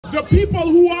The people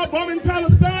who are bombing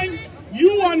Palestine,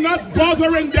 you are not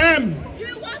bothering them.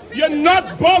 You're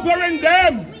not bothering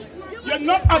them. You're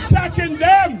not attacking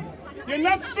them. You're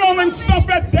not throwing stuff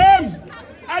at them.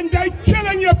 And they're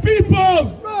killing your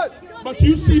people. But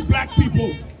you see black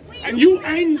people, and you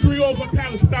angry over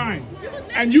Palestine,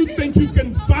 and you think you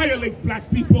can violate black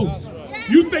people.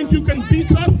 You think you can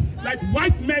beat us like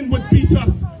white men would beat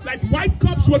us, like white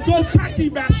cops would go packy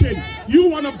bashing. You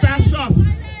want to bash us.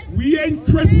 We ain't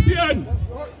Christian.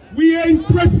 We ain't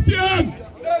Christian.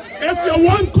 If you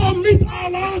want to come meet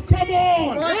Allah, come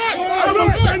on. I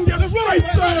will send you straight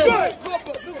there.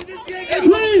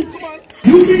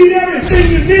 You mean everything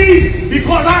to me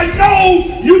because I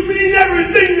know you mean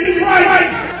everything to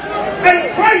Christ.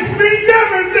 And Christ means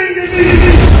everything to me.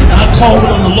 I called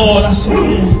on the Lord. I said,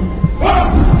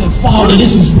 man, Father,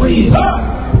 this is real.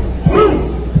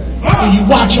 Will you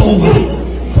watch over them?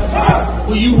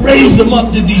 Will you raise them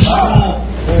up to be strong?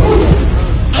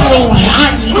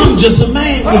 I'm just a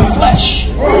man with flesh.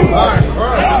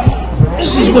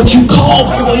 This is what you called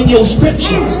for in your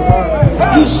scriptures.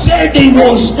 You said they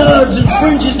wore studs and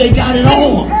fringes, they got it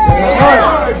on.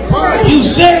 You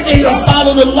said they will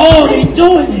follow the law, they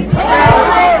doing it.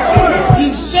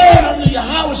 You said under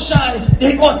Yahanna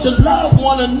they ought to love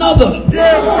one another,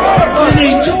 and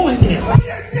they doing it.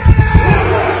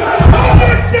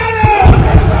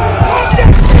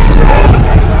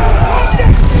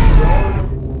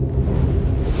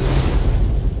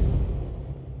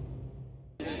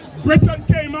 Britain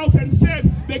came out and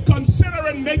said they're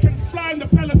considering making flying the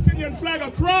Palestinian flag a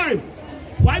crime.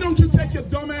 Why don't you take your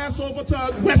dumb ass over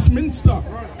to Westminster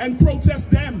and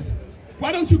protest them?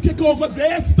 Why don't you kick over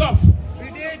their stuff?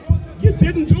 You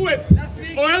didn't do it,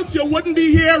 or else you wouldn't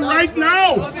be here right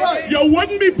now. You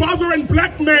wouldn't be bothering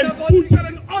black men who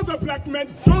telling other black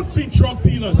men, don't be drug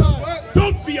dealers,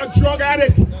 don't be a drug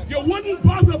addict. You wouldn't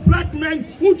bother black men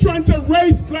who trying to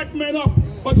raise black men up,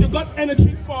 but you got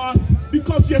energy for us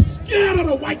because you're scared of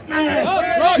the white man.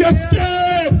 You're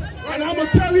scared. And I'm going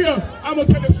to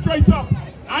tell you straight up,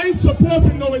 I ain't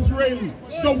supporting no Israeli.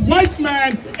 The white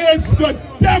man is the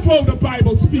devil the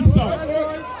Bible speaks of.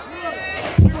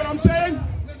 See what I'm saying?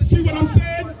 See what I'm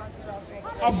saying?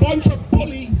 A bunch of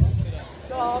bullies.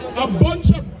 A bunch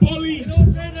of bullies.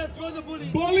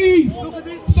 Bullies.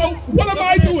 So what am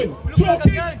I doing?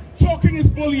 Talking is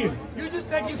bullying.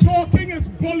 Talking is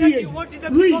bullying.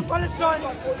 Read. Book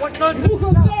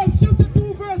of Psalms chapter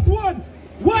 2 verse 1.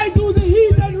 Why do the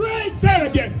heathen rage? Say it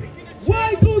again.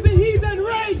 Why do the heathen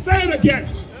rage? Say it again.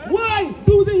 Why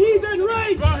do the heathen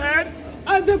rage? Go ahead.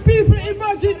 And the people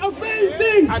imagine a vain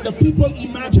thing. And the people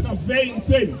imagine a vain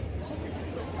thing.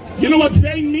 You know what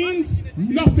vain means?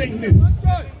 Nothingness.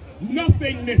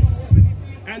 Nothingness.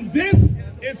 And this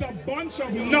is a bunch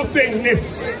of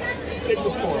nothingness. Take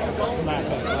this more.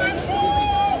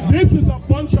 This is a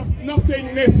bunch of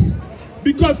nothingness.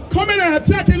 Because coming and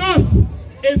attacking us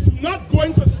is not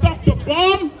going to stop the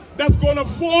bomb that's going to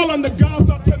fall on the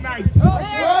Gaza tonight. That's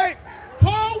right.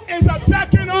 How is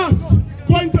attacking us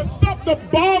going to stop the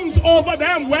bombs over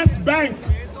them West Bank?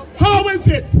 How is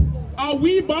it? Are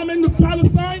we bombing the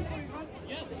Palestine?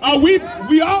 Are we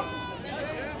are?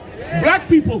 Black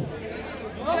people.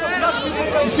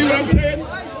 You see what I'm saying?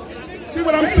 See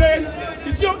what I'm saying?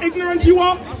 You see how ignorant you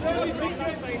are?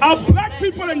 Are black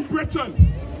people in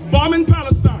Britain bombing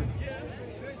Palestine?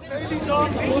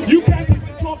 You can't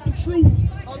even talk the truth.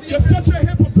 You're such a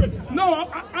hypocrite. No,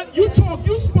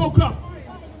 you spoke up.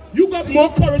 You got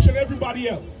more courage than everybody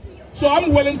else. So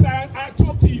I'm willing to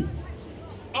talk to you.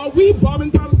 Are we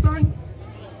bombing Palestine?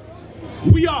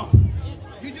 We are.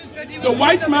 The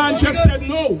white man just said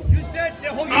no.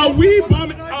 Are we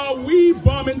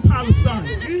bombing Palestine?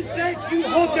 You said you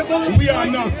hope the bomb. We are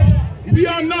not. We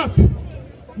are not.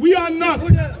 We are not.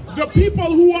 The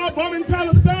people who are bombing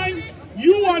Palestine,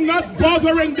 you are not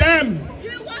bothering them.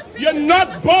 You're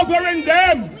not bothering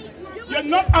them. You're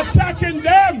not attacking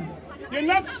them. You're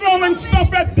not throwing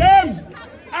stuff at them.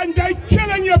 And they're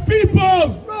killing your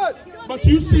people. But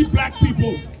you see black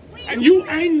people, and you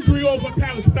angry over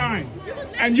Palestine,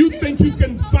 and you think you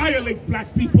can violate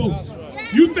black people.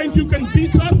 You think you can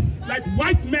beat us like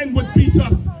white men would beat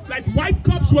us, like white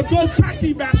cops would go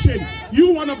packy bashing.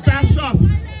 You want to bash us.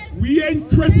 We ain't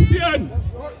Christian.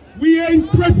 We ain't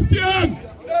Christian.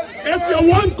 If you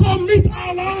want to come meet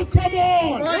Allah, come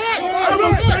on. I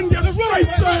will send you straight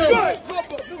there.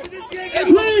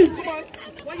 Read.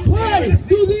 Why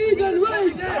do the heathen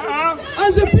rage?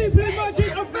 And the people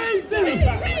imagine a vain thing.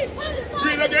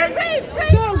 Read again.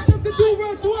 Psalms chapter 2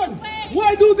 verse 1.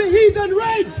 Why do the heathen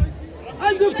rage?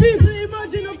 And the people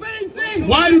imagine a vain thing.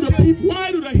 Why do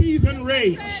the heathen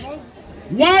rage?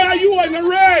 Why are you in a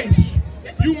rage?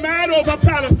 You mad over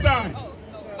Palestine?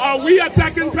 Are we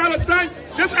attacking Palestine?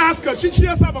 Just ask her. She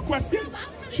just have a question.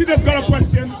 She just got a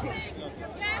question.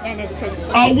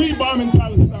 Are we bombing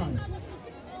Palestine?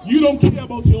 You don't care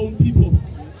about your own people.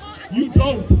 You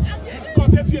don't.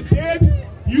 Because if you did,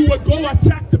 you would go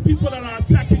attack the people that are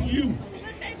attacking you.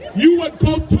 You would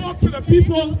go talk to the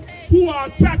people who are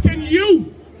attacking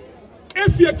you.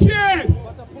 If you cared.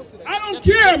 I don't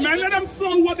care, man. Let them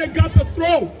throw what they got to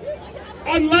throw.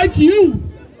 Unlike you,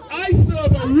 I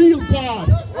serve a real God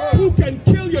who can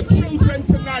kill your children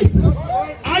tonight.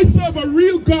 I serve a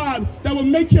real God that will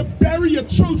make you bury your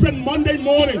children Monday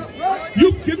morning.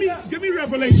 You give me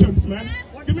Revelations, man.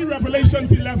 Give me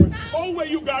Revelations 11. Oh, where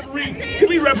you got read. Give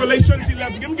me Revelations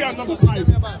 11. Give me another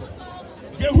Bible.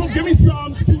 Give me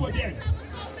Psalms 2 again.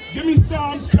 Give me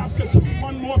Psalms chapter 2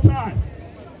 one more time.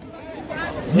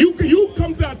 You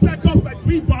come to attack us like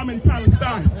we bombing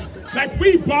Palestine, like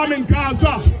we bombing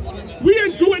Gaza. We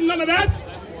ain't doing none of that.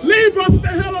 Leave us the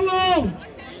hell alone.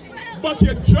 But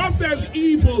you're just as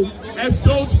evil as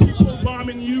those people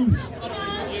bombing you.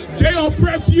 They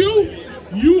oppress you,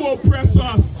 you oppress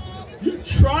us. You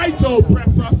try to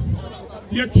oppress us.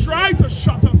 You try to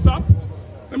shut us up.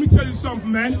 Let me tell you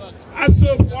something, man. I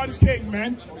serve one king,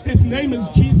 man. His name is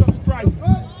Jesus Christ.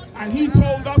 And he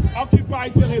told us, occupy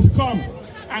till he's come.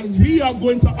 And we are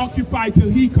going to occupy till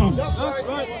he comes.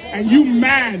 And you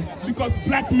mad because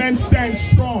black men stand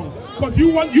strong. Because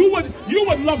you would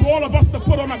love all of us to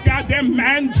put on a goddamn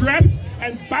man dress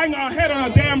and bang our head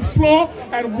on a damn floor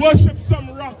and worship some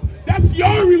rock. That's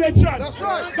your religion. That's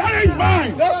right. That ain't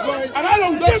mine. That's right. And I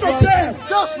don't give a damn.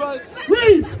 That's right.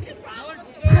 Read.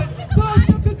 Psalm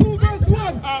chapter 2 verse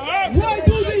 1. Why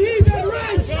do the heathen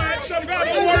rage? Go ahead, Shamgar,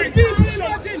 don't worry.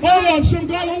 Hold on,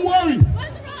 Shamgar, don't worry.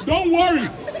 Don't worry.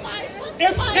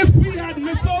 If we had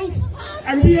missiles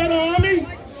and we had an army,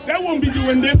 they won't be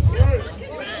doing this.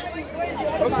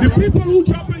 The people who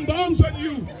dropping bombs on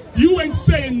you, you ain't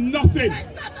saying nothing.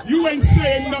 You ain't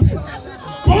saying nothing.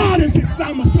 God is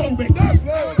Islamophobic.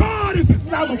 God is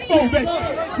Islamophobic.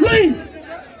 Read.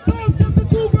 Psalm chapter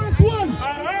 2 verse 1.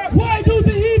 Why do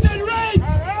the heathen rage?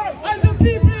 And the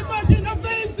people imagine a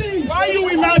vain thing. Why you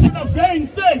imagine a vain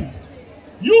thing?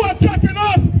 You attacking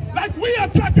us like we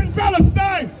attacking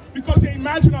Palestine because you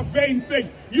imagine a vain thing.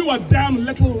 You a damn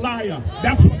little liar.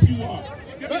 That's what you are.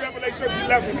 Give me Revelations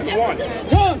 11 and 1.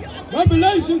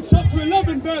 Revelation chapter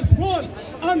 11 verse 1.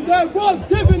 And there was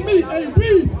given me a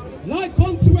reed like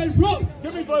unto a rod.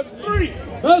 Give me verse 3.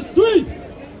 Verse 3.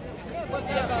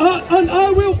 And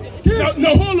I will give.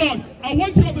 No, hold on. I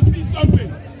want you all to see something.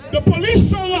 The police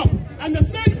show up and the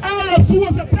same Arabs who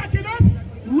was attacking us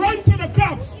run to the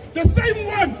cops. The same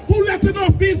one who letting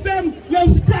off these damn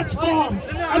little scratch bombs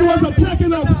and was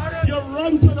attacking us, you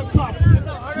run to the cops.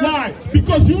 Why?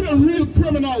 Because you're the real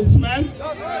criminals, man.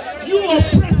 You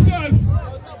oppressors.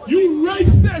 You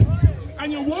racist.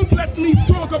 And you won't let me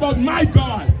talk about my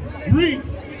God. Read.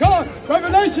 God,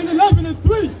 Revelation 11 and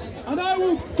 3. And I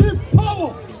will give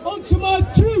power unto my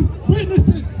two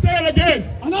witnesses. Say it again.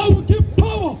 And I will give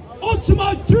power unto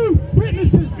my two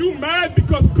witnesses. You mad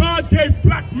because God gave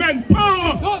black men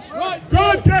power. That's right.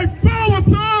 God gave power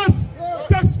to us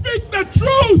to speak the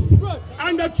truth. Right.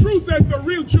 And the truth is the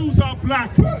real Jews are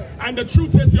black. And the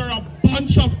truth is you're a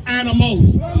bunch of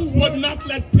animals who would not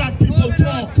let black people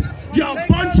talk. You're a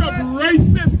bunch of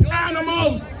racist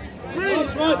animals.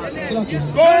 That's right.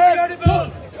 Go ahead.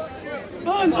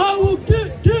 And I will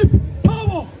give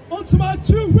power unto my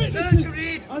two witnesses,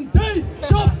 and they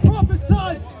shall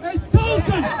prophesy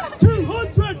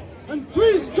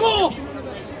 1,260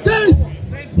 days.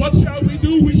 What shall we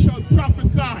do? We shall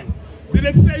prophesy. Did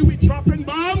it say we dropping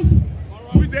bombs?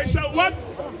 They shall what?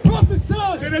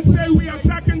 Prophesy. Did it say we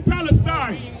attacking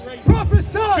Palestine?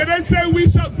 Prophesy. Did it say we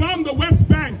shall bomb the West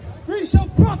Bank? We shall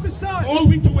prophesy. All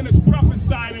we doing is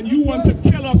prophesying and you want to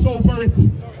kill us over it.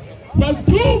 Well,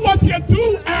 do what you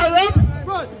do, Arab.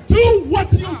 Right. Do what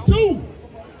you do.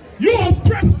 You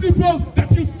oppress people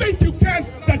that you think you can,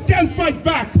 that can't fight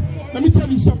back. Let me tell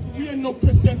you something. We ain't no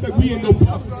Christians and we ain't no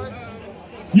prophets.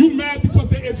 You mad because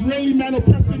the Israeli man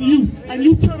oppressing you and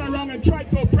you turn around and try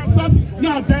to oppress us?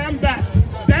 Now, damn that.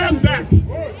 Damn that.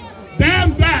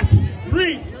 Damn that.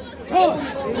 Read.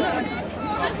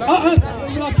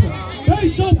 They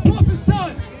shall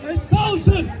prophesy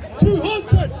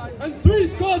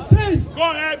 1,260 days.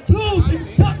 Go ahead. Clothed in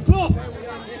sackcloth.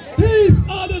 These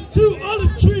are the two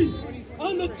olive trees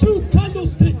and the two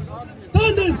candlesticks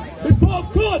standing before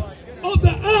God of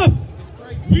the earth.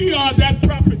 We are that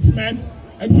prophets, man.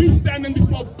 And we standing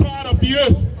before God of the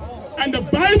earth. And the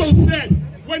Bible said,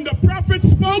 when the prophets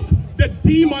spoke, the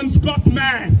demons got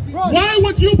mad. Why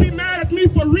would you be mad at me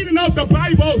for reading out the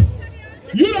Bible?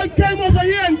 You done came over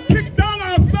here and kicked down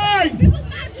our sides,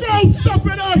 throw stuff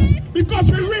at us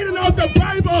because we're reading out the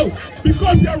Bible,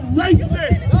 because you're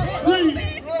racist.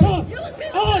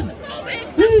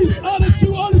 These are the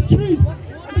two olive trees,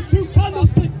 the two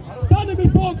candlesticks standing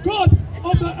before God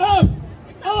of the earth.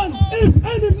 And if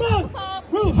any man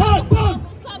will hurt them,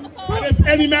 and if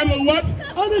any man will what?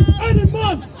 And if any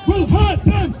man will hurt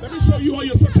them. Let me show you why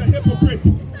you're such a hypocrite.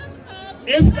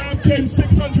 Islam came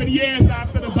 600 years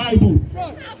after the Bible.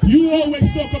 You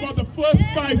always talk about the first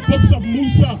 5 books of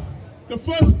Musa. The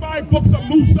first 5 books of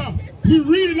Musa. We're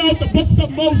reading out the books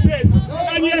of Moses.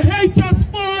 And you hate us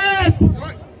for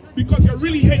it. Because you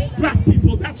really hate black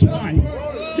people. That's why.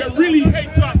 You really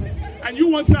hate us. And you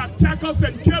want to attack us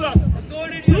and kill us.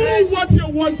 Do what you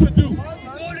want to do.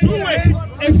 Do it.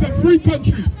 It's a free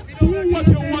country. Do what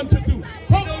you want to do.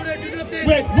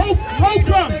 Wait, hold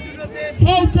up.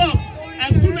 Hold up.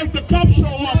 As soon as the cops show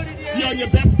up, you're on your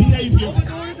best behavior.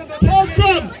 Hold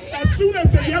up. As soon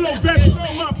as the yellow vest show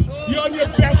up, you're on your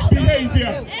best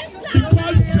behavior.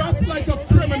 Because just like a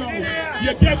criminal,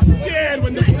 you get scared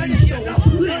when the police show up.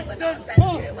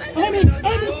 And if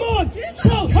any man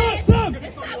shall hurt them.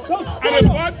 And if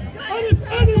what? And if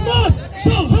any man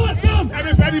shall hurt them. And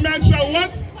if any man shall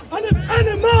what? And if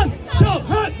any man shall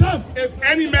hurt them. If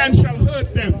any man shall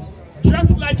hurt them.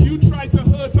 Just like you try to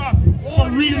hurt us for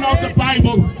reading out the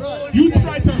Bible. You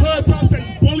try to hurt us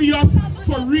and bully us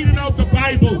for reading out the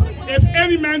Bible. If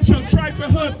any man shall try to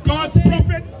hurt God's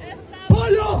prophets.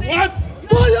 Fire! What?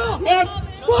 Fire! What?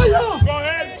 Fire! Go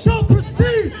ahead. Shall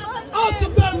proceed out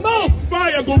of their mouth.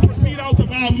 Fire gonna proceed out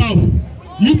of our mouth.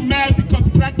 You mad because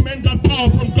black men got power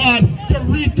from God to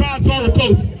read God's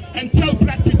oracles and tell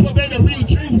black people they're the real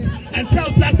Jews and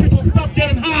tell black people stop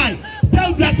getting high.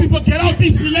 Tell black people get out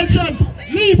these religions,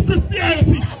 leave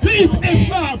Christianity, leave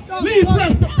Islam, leave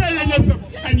Rastafarianism,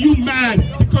 and you mad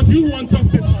because you want us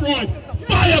destroyed.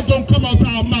 Fire gonna come out of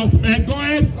our mouth, man. Go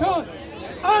ahead.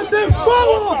 And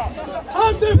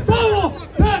devour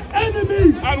their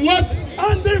enemies. And what?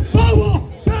 And devour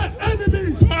their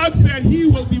enemies. God said he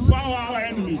will devour our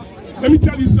enemies. Let me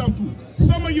tell you something.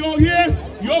 Some of y'all here,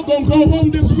 you're going to go home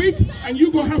this week and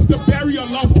you're going to have to bury a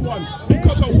loved one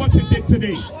because of what you did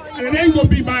today. And it ain't going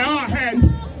to be by our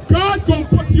hands. God going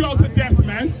to put you out to death,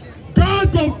 man.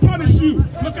 God going to punish you.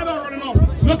 Look at her running off.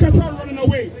 Look at her running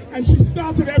away. And she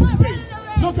started everything.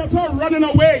 Look at her running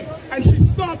away. And she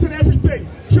started everything.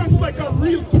 Just like a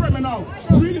real criminal.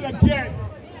 Read it again.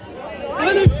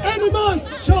 And if any man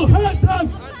shall hurt them,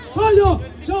 fire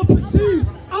shall proceed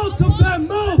out of their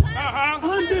mouth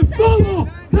and devour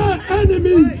their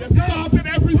enemies. You started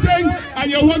everything and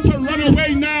you want to run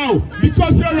away now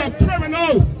because you're a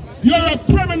criminal. You're a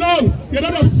criminal. You're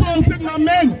not assaulting my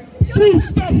men. Threw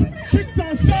stuff, kicked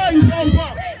our signs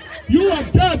over. You are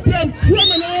goddamn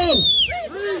criminal.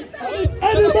 And if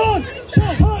any man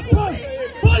shall hurt them,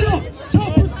 fire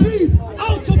shall proceed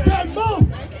out of their mouth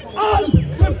and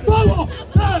devour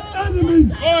their enemies.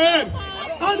 Go ahead.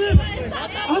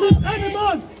 And if any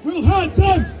man will hurt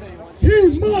them,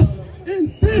 he must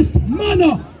in this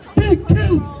manner be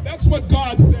killed. That's what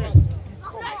God said.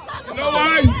 You know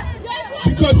why?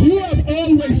 Because you have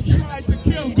always tried to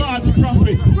kill God's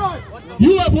prophets.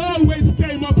 You have always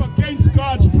came up against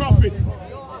God's prophets.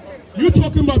 You're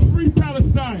talking about free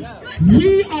Palestine.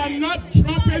 We are not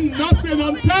dropping nothing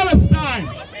on Palestine.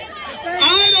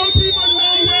 I don't even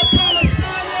know where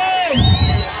Palestine is.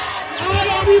 I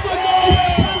don't even know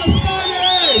where Palestine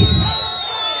is.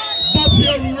 But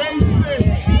you're racist.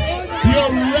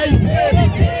 You're racist.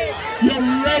 You're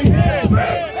racist.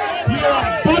 You're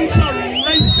a bunch of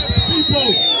racist people.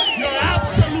 You're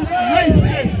absolute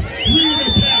racist. Read it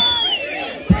again.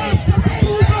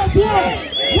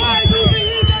 Why do the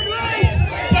heathen rage?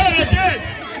 Say it again.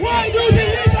 Why do the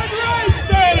heathen rage?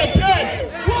 Say it again.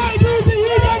 Why do the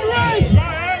heathen rage?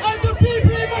 And the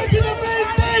people imagine a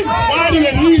vain thing. Why do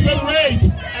the heathen rage?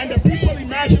 And the people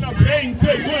imagine a vain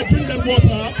thing. Go ahead, drink that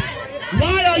water up.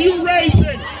 Why are you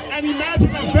raging and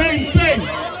imagine a vain thing?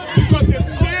 Because you're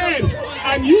scared.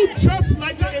 And you just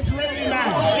like the Israeli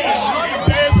man.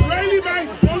 The Israeli man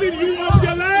bullied you off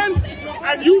your land,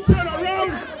 and you turn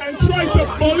around and try to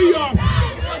bully us.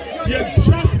 You're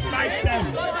just like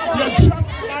them. You're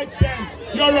just like them.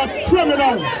 You're a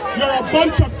criminal. You're a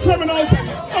bunch of criminals and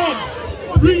thugs.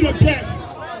 Read again.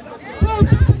 Psalm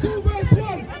 2 verse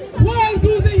 1. Why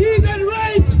do the heathen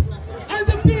rage and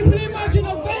the people imagine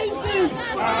a vain thing? Go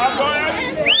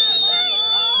ahead.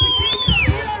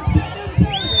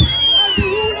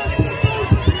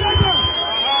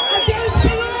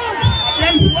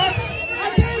 Against what?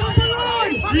 Against the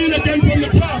Lord. Read against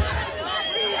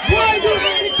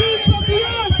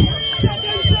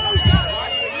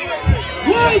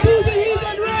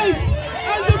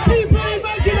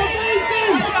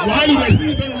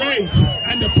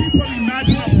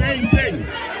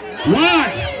Why?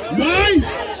 Why?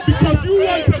 Because you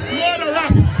want to murder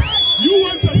us. You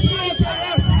want to slaughter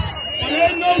us. But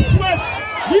ain't no sweat.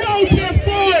 We out here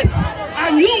for it.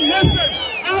 And you listen,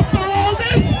 after all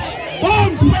this,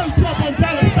 bombs will drop on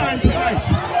Palestine tonight.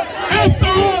 After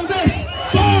all this,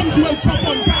 bombs will drop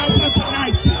on Gaza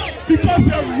tonight. Because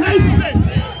you're racist.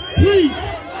 We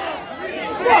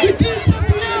can't put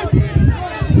the earth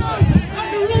and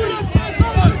the rulers that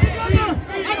come together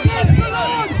against the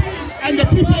Lord. And the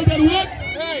people that what?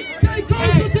 They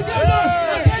come together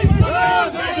against the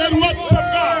Lord. And then what?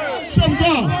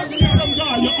 Shamgar,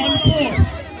 you're on the court.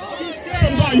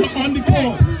 Shamgar, you're on the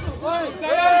court.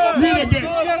 Read again.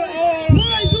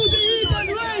 Why do the heathen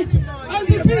rage and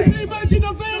the people imagine a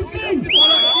vain thing? The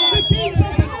kings of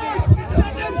the earth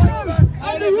set themselves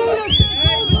and the rulers take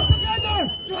counsel together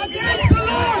against the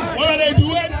Lord. What are they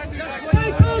doing?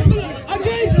 Take counsel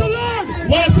against the Lord.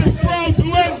 What is this crowd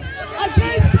doing?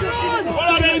 Against the Lord. What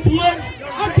are they doing?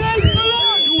 Against the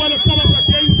Lord. You want to come up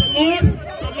against the Lord?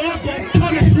 The Lord gonna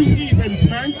punish you heathens,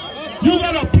 man. You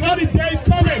got a bloody day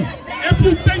coming. If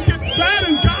you think it's bad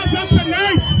in Gaza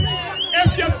tonight,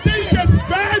 if you think it's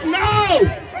bad now,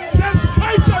 just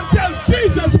wait until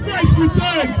Jesus Christ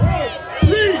returns.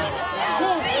 Please.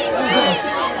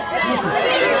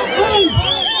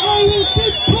 I will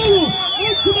give power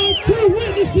unto my two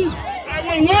witnesses. I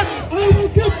will what? I will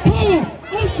give power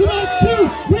unto my two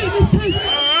witnesses.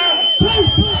 They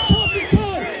shall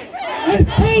prophesy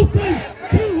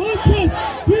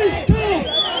 1,260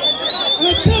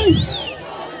 days.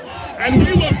 And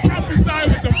we will prophesy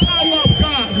with the power of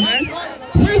God, man.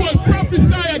 We will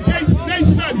prophesy against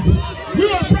nations. We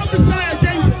will prophesy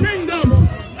against kingdoms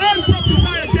and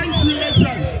prophesy against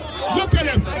religions. Look at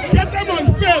them. Get them on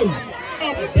film. A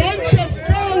bunch of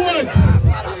cowards.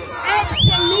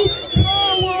 Absolute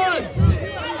cowards.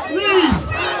 Read.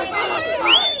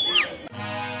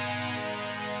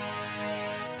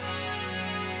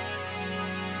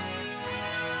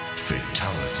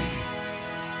 Fatality.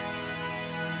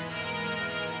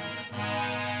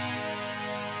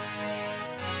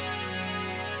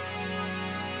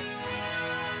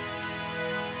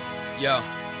 Yo,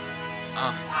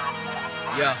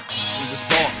 we was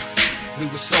bought, we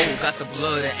was sold, got the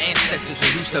blood of ancestors who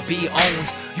used to be owned.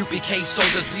 UPK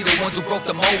soldiers be the ones who broke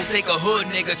the mold. Take a hood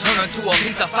nigga, turn her to a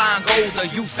piece of fine gold. The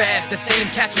you fast, the same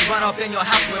cats who run up in your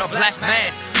house with a black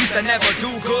mask. Used to never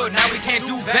do good, now we can't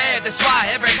do bad. That's why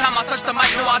every time I touch the mic,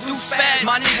 no I do spaz.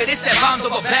 My nigga, this that bombs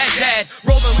over Baghdad.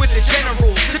 Rolling with the general,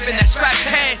 sipping that scratch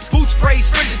cash. Food sprays,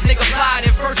 fringes, nigga flying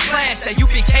in first class. That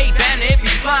UPK banner, if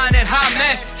you flying at high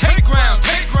mass. Take ground,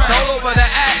 all over the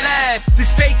Atlas.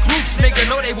 These fake groups, nigga,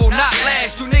 know they will not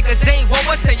last. You niggas ain't want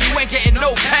us, then you ain't getting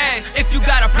no pass. If you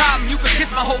got a problem, you can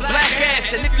kiss my whole black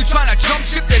ass. And if you tryna jump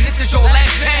ship, then this is your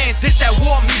last chance. This that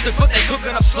war music, but they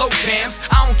cooking up slow jams.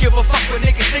 I don't give a fuck when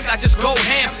niggas think I just go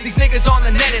ham. These niggas on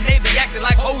the net and they be acting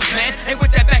like hoes, man. Ain't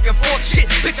with that back and forth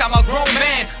shit, bitch, I'm a grown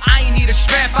man. I ain't need a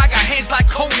strap, I got hands like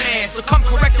Conan. So come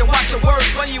correct and watch your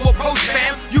words when you approach,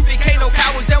 fam. UPK no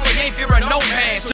cowards and we ain't fearing no man.